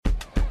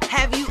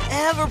Have you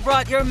ever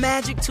brought your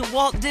magic to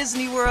Walt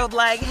Disney World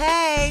like,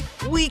 hey,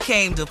 we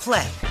came to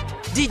play?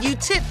 Did you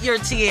tip your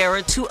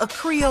tiara to a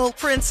Creole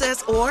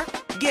princess or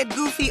get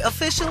goofy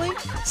officially?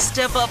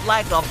 Step up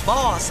like a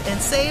boss and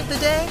save the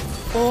day?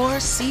 Or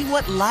see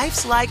what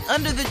life's like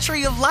under the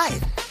tree of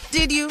life?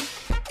 Did you?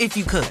 If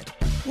you could.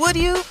 Would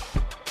you?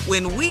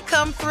 When we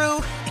come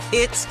through,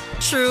 it's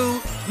true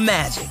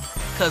magic.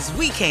 'Cause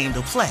we came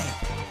to play.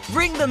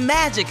 Bring the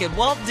magic at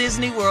Walt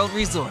Disney World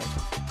Resort.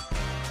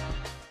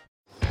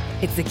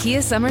 It's the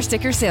Kia Summer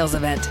Sticker Sales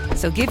Event,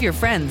 so give your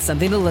friends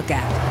something to look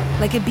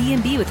at. Like a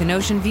B&B with an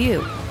ocean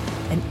view,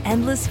 an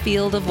endless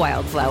field of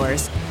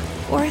wildflowers,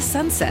 or a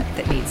sunset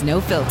that needs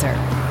no filter.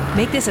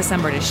 Make this a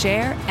summer to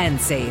share and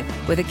save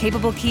with a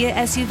capable Kia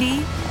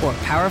SUV or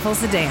powerful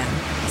sedan.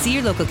 See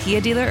your local Kia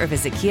dealer or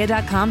visit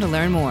kia.com to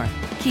learn more.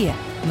 Kia,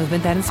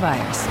 movement that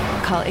inspires.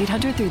 Call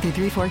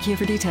 800-3334-KIA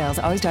for details.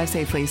 Always drive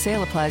safely.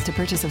 Sale applies to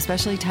purchase of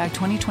specially tagged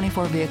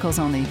 2024 vehicles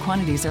only.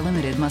 Quantities are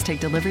limited. Must take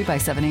delivery by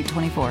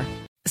 7/8/24.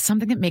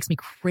 Something that makes me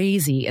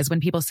crazy is when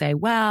people say,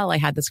 well, I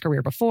had this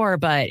career before,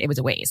 but it was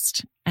a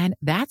waste. And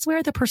that's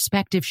where the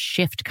perspective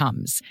shift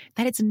comes,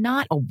 that it's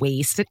not a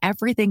waste, that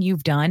everything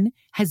you've done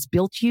has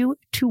built you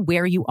to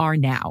where you are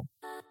now.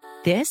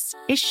 This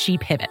is She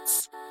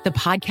Pivots, the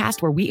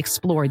podcast where we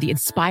explore the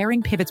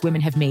inspiring pivots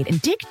women have made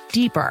and dig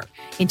deeper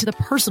into the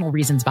personal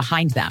reasons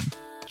behind them.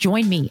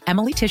 Join me,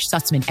 Emily Tish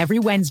Sussman, every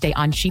Wednesday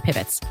on She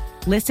Pivots.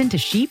 Listen to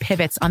She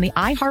Pivots on the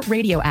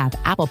iHeartRadio app,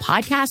 Apple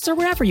Podcasts, or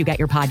wherever you get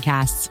your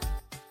podcasts.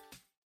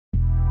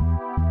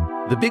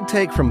 The Big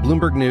Take from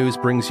Bloomberg News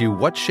brings you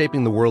what's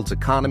shaping the world's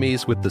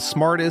economies with the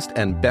smartest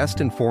and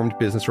best-informed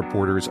business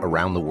reporters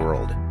around the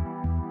world.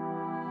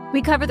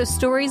 We cover the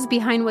stories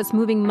behind what's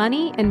moving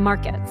money and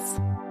markets,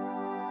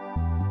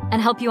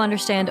 and help you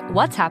understand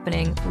what's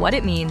happening, what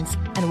it means,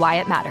 and why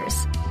it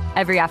matters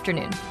every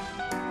afternoon.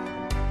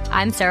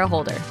 I'm Sarah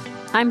Holder.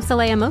 I'm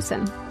Saleha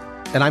Mohsin.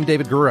 And I'm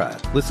David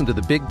Gura. Listen to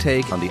The Big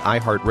Take on the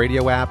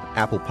iHeartRadio app,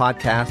 Apple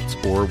Podcasts,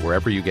 or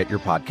wherever you get your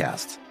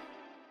podcasts.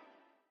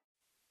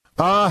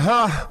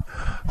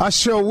 I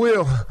sure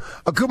will.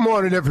 Good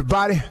morning,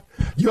 everybody.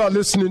 You are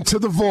listening to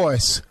The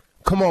Voice.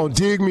 Come on,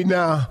 dig me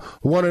now.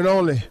 One and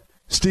only,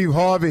 Steve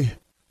Harvey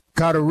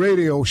got a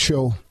radio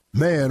show.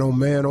 Man, oh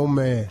man, oh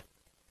man.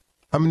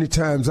 How many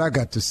times I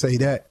got to say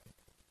that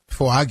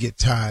before I get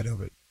tired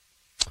of it?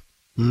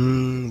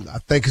 I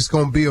think it's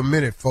going to be a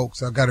minute,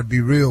 folks. I got to be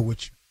real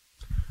with you.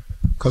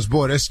 Because,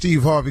 boy, that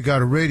Steve Harvey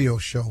got a radio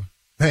show.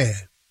 Man,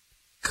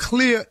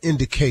 clear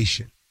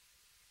indication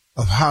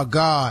of how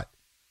God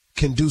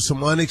can do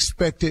some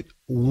unexpected,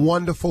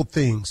 wonderful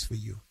things for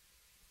you.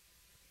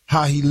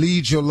 How he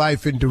leads your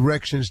life in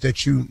directions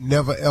that you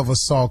never, ever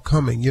saw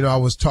coming. You know, I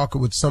was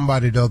talking with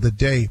somebody the other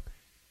day,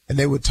 and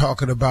they were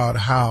talking about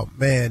how,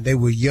 man, they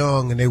were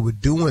young and they were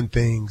doing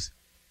things,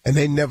 and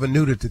they never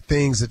knew that the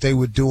things that they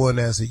were doing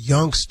as a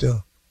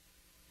youngster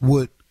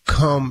would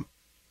come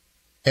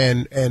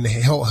and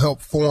help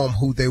form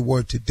who they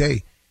were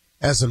today.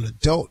 As an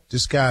adult,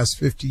 this guy's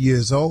 50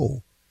 years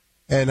old.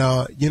 And,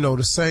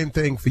 the same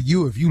thing for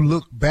you. If you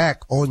look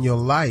back on your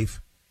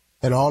life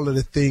and all of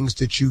the things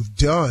that you've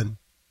done,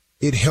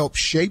 it helps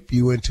shape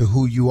you into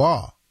who you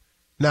are.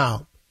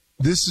 Now,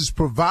 this is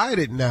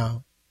provided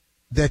now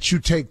that you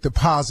take the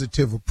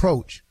positive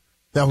approach.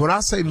 Now, when I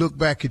say look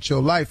back at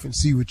your life and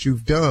see what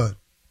you've done,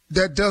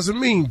 that doesn't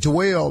mean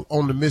dwell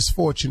on the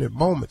misfortunate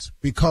moments,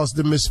 because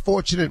the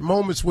misfortunate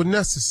moments were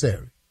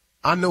necessary.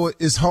 I know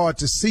it's hard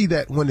to see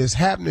that when it's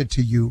happening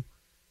to you,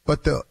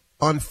 but the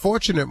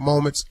unfortunate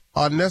moments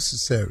are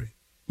necessary.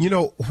 You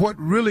know, what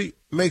really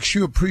makes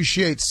you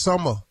appreciate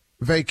summer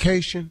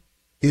vacation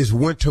is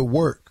winter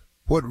work.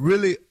 What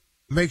really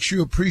makes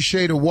you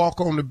appreciate a walk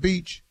on the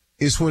beach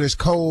is when it's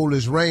cold,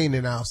 it's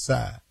raining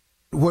outside.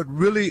 What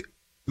really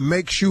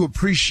makes you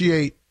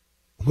appreciate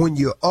when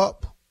you're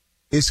up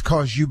is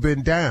 'cause you've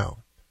been down.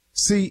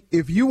 See,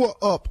 if you were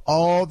up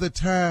all the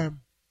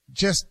time,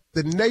 just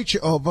the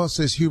nature of us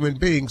as human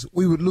beings,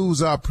 we would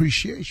lose our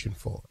appreciation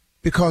for it,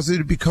 because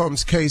it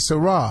becomes que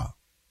sera.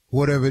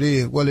 Whatever it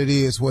is, well, it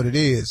is what it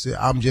is.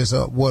 I'm just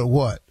up.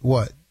 What?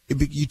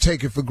 You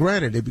take it for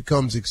granted. It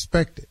becomes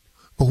expected.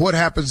 But what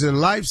happens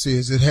in life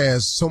is it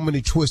has so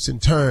many twists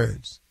and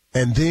turns.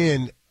 And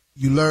then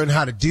you learn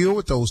how to deal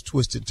with those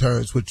twists and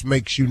turns, which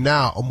makes you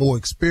now a more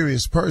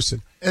experienced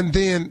person. And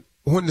then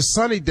when the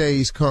sunny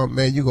days come,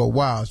 man, you go,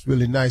 wow, it's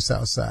really nice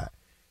outside.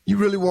 You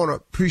really want to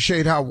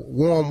appreciate how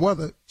warm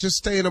weather, just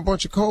stay in a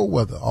bunch of cold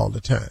weather all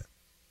the time.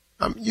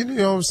 You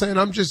know what I'm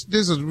saying?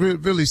 This is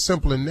really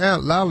simple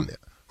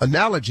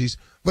analogies,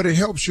 but it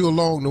helps you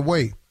along the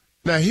way.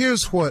 Now,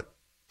 here's what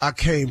I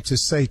came to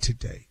say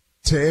today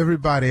to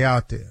everybody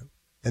out there,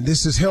 and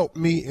this has helped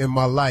me in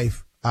my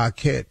life. I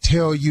can't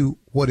tell you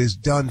what it's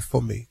done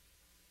for me,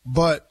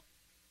 but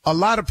a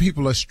lot of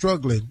people are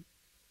struggling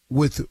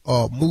with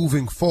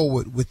moving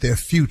forward with their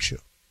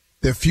future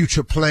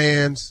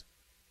plans,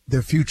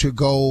 their future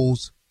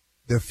goals,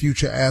 their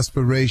future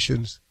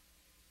aspirations,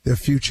 their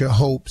future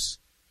hopes,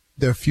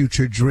 their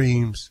future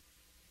dreams,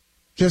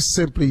 just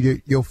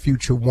simply your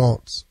future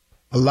wants.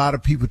 A lot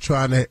of people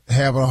trying to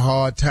have a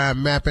hard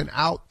time mapping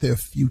out their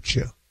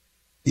future.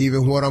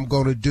 Even what I'm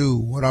going to do,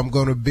 what I'm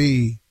going to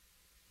be,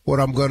 what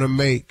I'm going to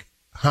make,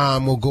 how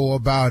I'm going to go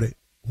about it.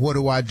 What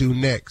do I do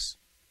next?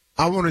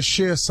 I want to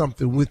share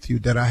something with you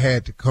that I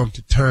had to come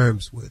to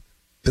terms with.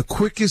 The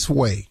quickest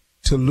way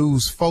to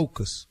lose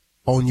focus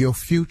on your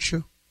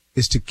future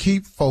is to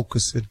keep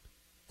focusing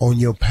on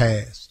your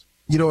past.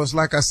 You know, it's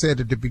like I said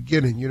at the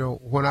beginning, you know,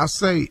 when I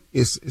say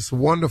it's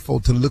wonderful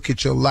to look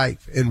at your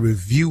life and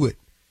review it,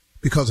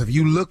 because if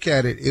you look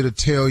at it, it'll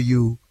tell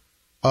you,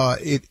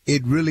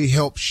 it really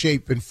helps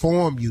shape and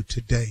form you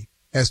today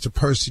as the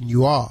person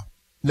you are.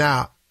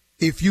 Now,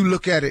 if you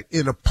look at it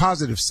in a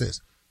positive sense,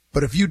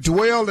 but if you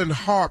dwell and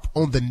harp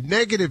on the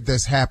negative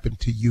that's happened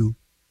to you,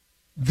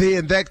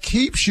 then that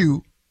keeps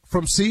you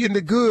from seeing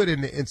the good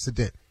in the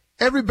incident.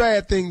 Every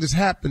bad thing that's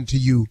happened to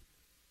you,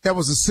 there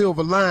was a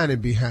silver lining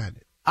behind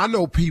it. I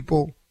know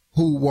people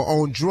who were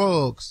on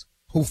drugs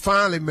who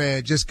finally,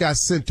 man, just got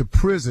sent to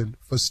prison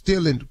for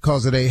stealing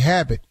because of their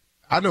habit.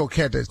 I know a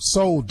cat that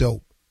sold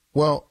dope.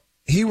 Well,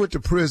 he went to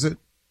prison.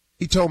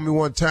 He told me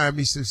one time,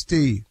 he said,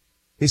 Steve,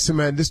 he said,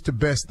 man, this is the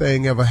best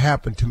thing ever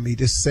happened to me.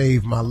 This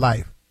saved my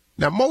life.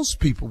 Now, most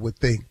people would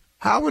think,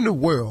 how in the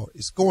world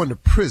is going to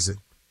prison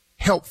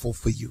helpful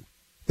for you?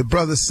 The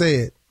brother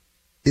said,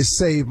 it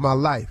saved my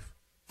life.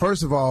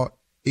 First of all,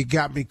 it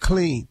got me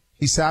clean.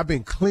 He said, I've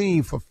been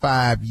clean for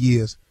 5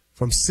 years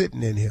from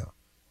sitting in here.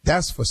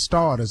 That's for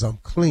starters. I'm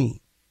clean.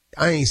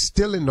 I ain't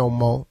stealing no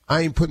more.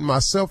 I ain't putting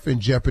myself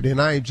in jeopardy,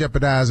 and I ain't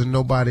jeopardizing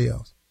nobody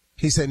else.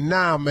 He said,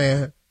 nah,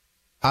 man,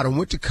 I done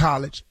went to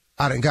college.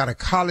 I done got a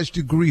college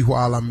degree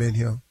while I'm in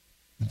here.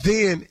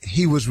 Then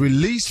he was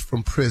released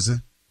from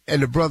prison,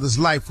 and the brother's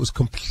life was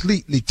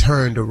completely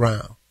turned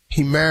around.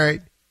 He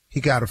married. He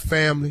got a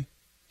family.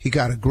 He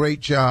got a great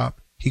job.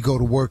 He go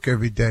to work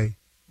every day.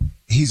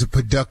 He's a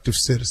productive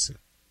citizen.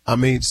 I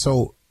mean,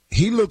 so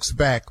he looks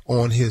back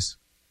on his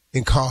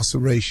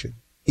incarceration,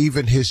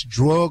 even his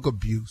drug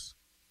abuse,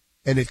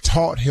 and it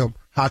taught him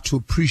how to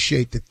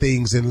appreciate the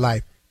things in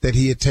life that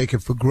he had taken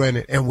for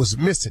granted and was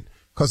missing.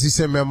 Because he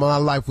said, man, my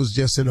life was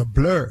just in a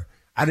blur.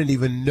 I didn't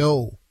even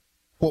know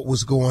what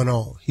was going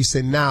on. He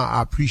said, now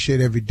I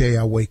appreciate every day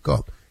I wake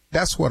up.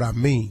 That's what I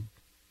mean.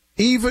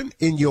 Even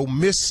in your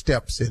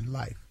missteps in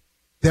life,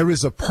 there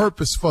is a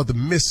purpose for the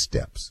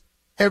missteps.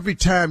 Every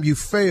time you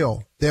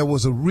fail, there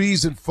was a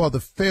reason for the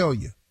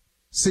failure.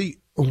 See,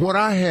 what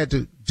I had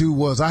to do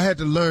was I had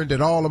to learn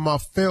that all of my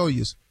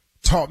failures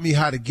taught me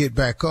how to get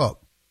back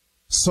up.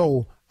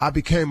 So I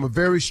became a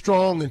very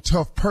strong and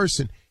tough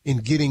person in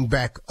getting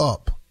back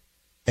up.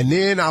 And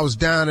then I was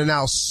down and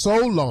out so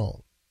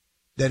long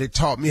that it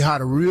taught me how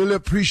to really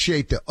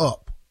appreciate the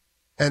up.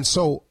 And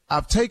so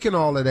I've taken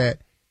all of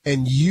that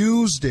and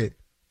used it,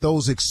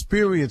 those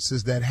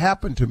experiences that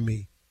happened to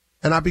me,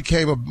 and I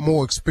became a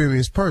more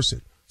experienced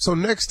person. So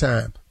next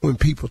time when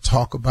people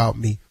talk about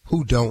me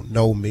who don't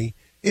know me,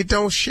 it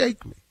don't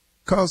shake me,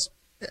 because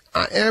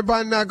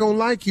everybody not going to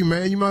like you,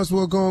 man. You might as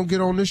well go and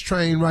get on this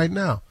train right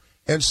now.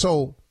 And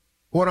so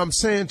what I'm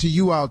saying to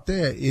you out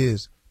there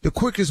is the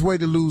quickest way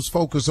to lose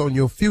focus on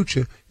your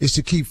future is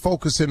to keep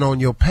focusing on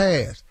your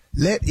past.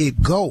 Let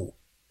it go.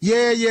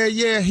 Yeah,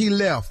 he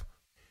left.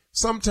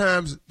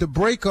 Sometimes the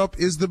breakup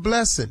is the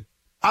blessing.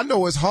 I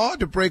know it's hard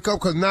to break up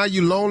because now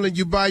you're lonely and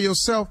you by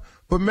yourself.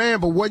 But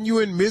man, wasn't you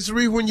in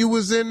misery when you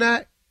was in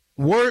that?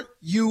 Weren't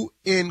you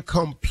in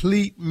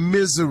complete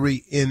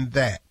misery in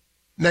that?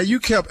 Now, you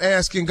kept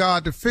asking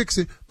God to fix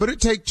it, but it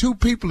take two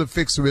people to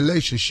fix a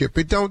relationship.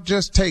 It don't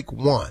just take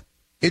one.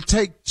 It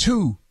take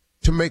two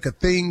to make a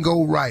thing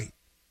go right.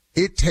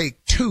 It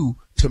take two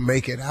to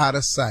make it out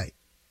of sight.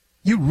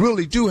 You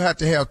really do have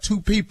to have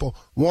two people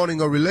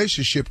wanting a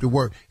relationship to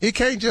work. It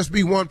can't just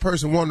be one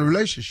person wanting a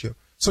relationship.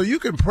 So you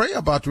can pray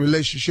about the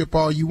relationship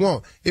all you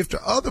want. If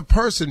the other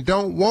person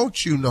don't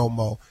want you no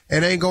more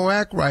and ain't gonna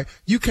act right,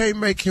 you can't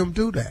make him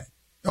do that.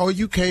 Or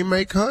you can't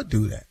make her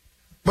do that.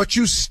 But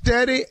you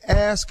steady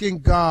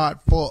asking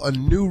God for a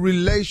new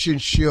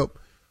relationship,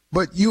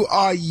 but you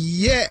are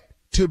yet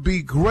to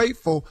be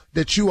grateful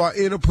that you are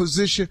in a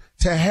position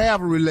to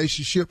have a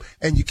relationship,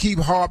 and you keep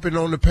harping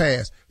on the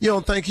past. You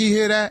don't think he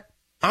hear that?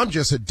 I'm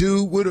just a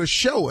dude with a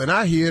show, and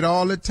I hear it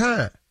all the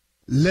time.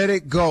 Let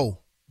it go.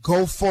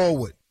 Go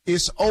forward.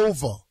 It's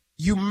over.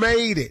 You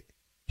made it.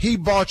 He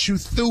brought you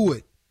through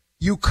it.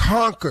 You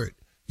conquered.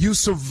 You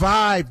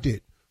survived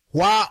it.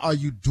 Why are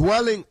you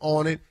dwelling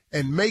on it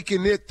and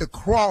making it the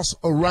cross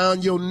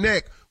around your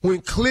neck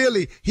when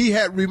clearly he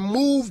had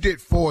removed it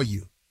for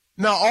you?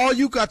 Now, all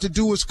you got to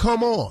do is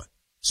come on.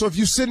 So if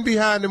you're sitting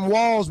behind them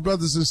walls,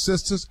 brothers and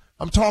sisters,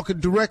 I'm talking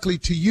directly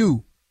to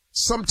you.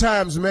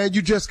 Sometimes, man,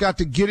 you just got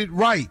to get it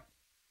right.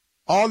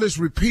 All this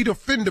repeat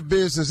offender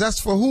business, that's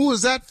for who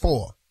is that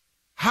for?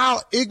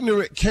 How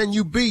ignorant can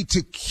you be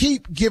to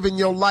keep giving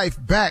your life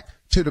back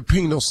to the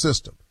penal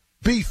system?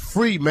 Be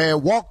free,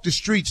 man. Walk the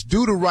streets.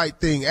 Do the right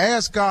thing.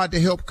 Ask God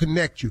to help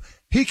connect you.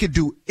 He can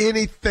do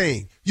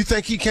anything. You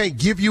think he can't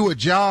give you a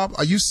job?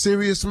 Are you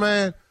serious,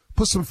 man?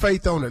 Put some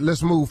faith on it.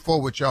 Let's move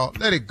forward, y'all.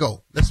 Let it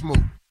go. Let's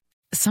move.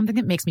 Something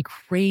that makes me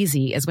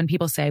crazy is when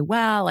people say,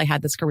 well, I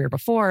had this career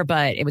before,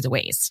 but it was a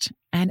waste.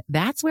 And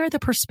that's where the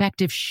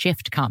perspective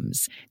shift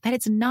comes, that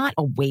it's not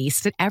a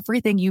waste, that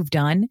everything you've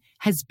done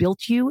has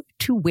built you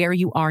to where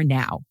you are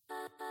now.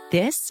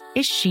 This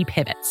is She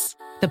Pivots,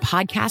 the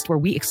podcast where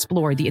we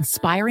explore the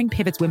inspiring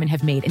pivots women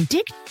have made and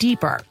dig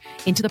deeper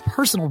into the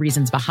personal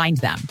reasons behind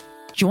them.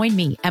 Join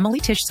me, Emily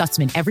Tish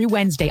Sussman, every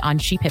Wednesday on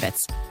She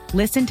Pivots.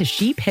 Listen to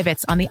She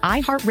Pivots on the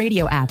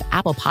iHeartRadio app,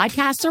 Apple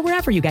Podcasts, or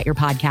wherever you get your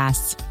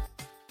podcasts.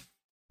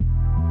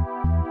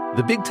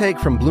 The Big Take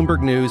from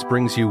Bloomberg News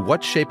brings you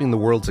what's shaping the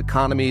world's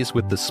economies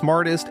with the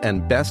smartest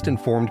and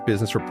best-informed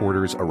business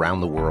reporters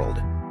around the world.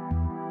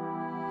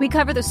 We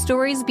cover the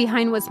stories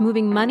behind what's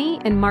moving money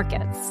and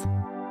markets,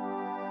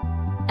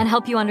 and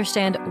help you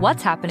understand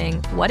what's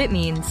happening, what it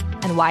means,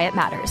 and why it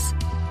matters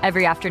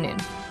every afternoon.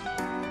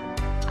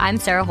 I'm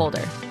Sarah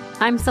Holder.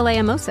 I'm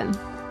Saleha Mohsin.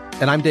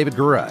 And I'm David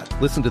Gura.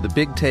 Listen to The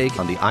Big Take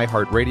on the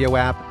iHeartRadio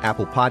app,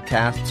 Apple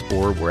Podcasts,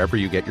 or wherever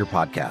you get your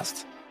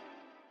podcasts.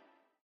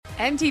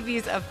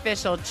 MTV's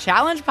official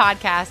Challenge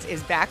podcast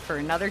is back for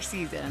another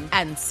season.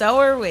 And so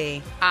are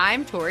we.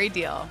 I'm Tori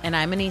Deal. And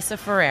I'm Anissa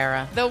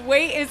Ferreira. The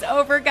wait is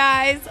over,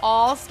 guys.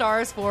 All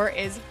Stars 4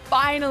 is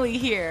finally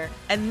here.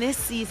 And this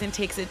season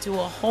takes it to a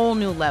whole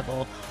new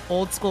level.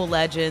 Old school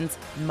legends,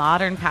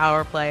 modern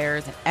power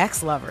players, and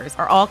ex-lovers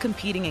are all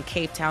competing in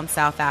Cape Town,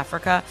 South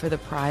Africa for the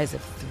prize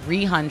of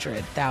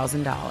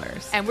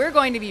 $300,000. And we're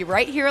going to be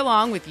right here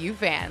along with you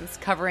fans,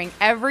 covering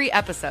every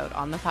episode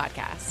on the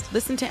podcast.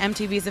 Listen to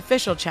MTV's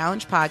official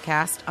Challenge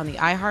podcast on the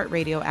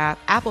iHeartRadio app,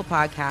 Apple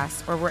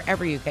Podcasts, or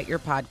wherever you get your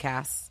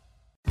podcasts.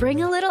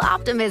 Bring a little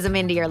optimism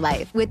into your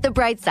life with The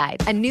Bright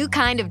Side, a new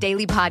kind of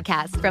daily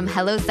podcast from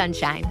Hello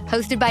Sunshine,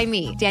 hosted by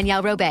me,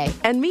 Danielle Robay.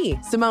 And me,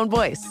 Simone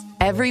Boyce.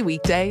 Every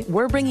weekday,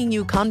 we're bringing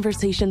you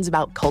conversations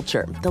about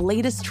culture, the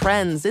latest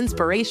trends,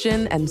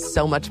 inspiration, and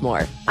so much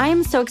more. I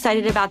am so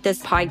excited about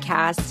this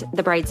podcast,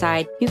 The Bright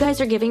Side. You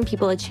guys are giving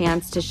people a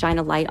chance to shine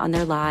a light on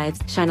their lives,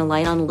 shine a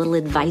light on a little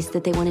advice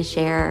that they want to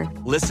share.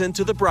 Listen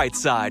to The Bright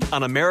Side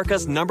on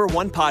America's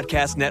 #1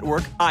 podcast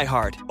network,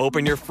 iHeart.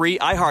 Open your free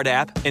iHeart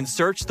app and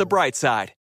search The Bright Side.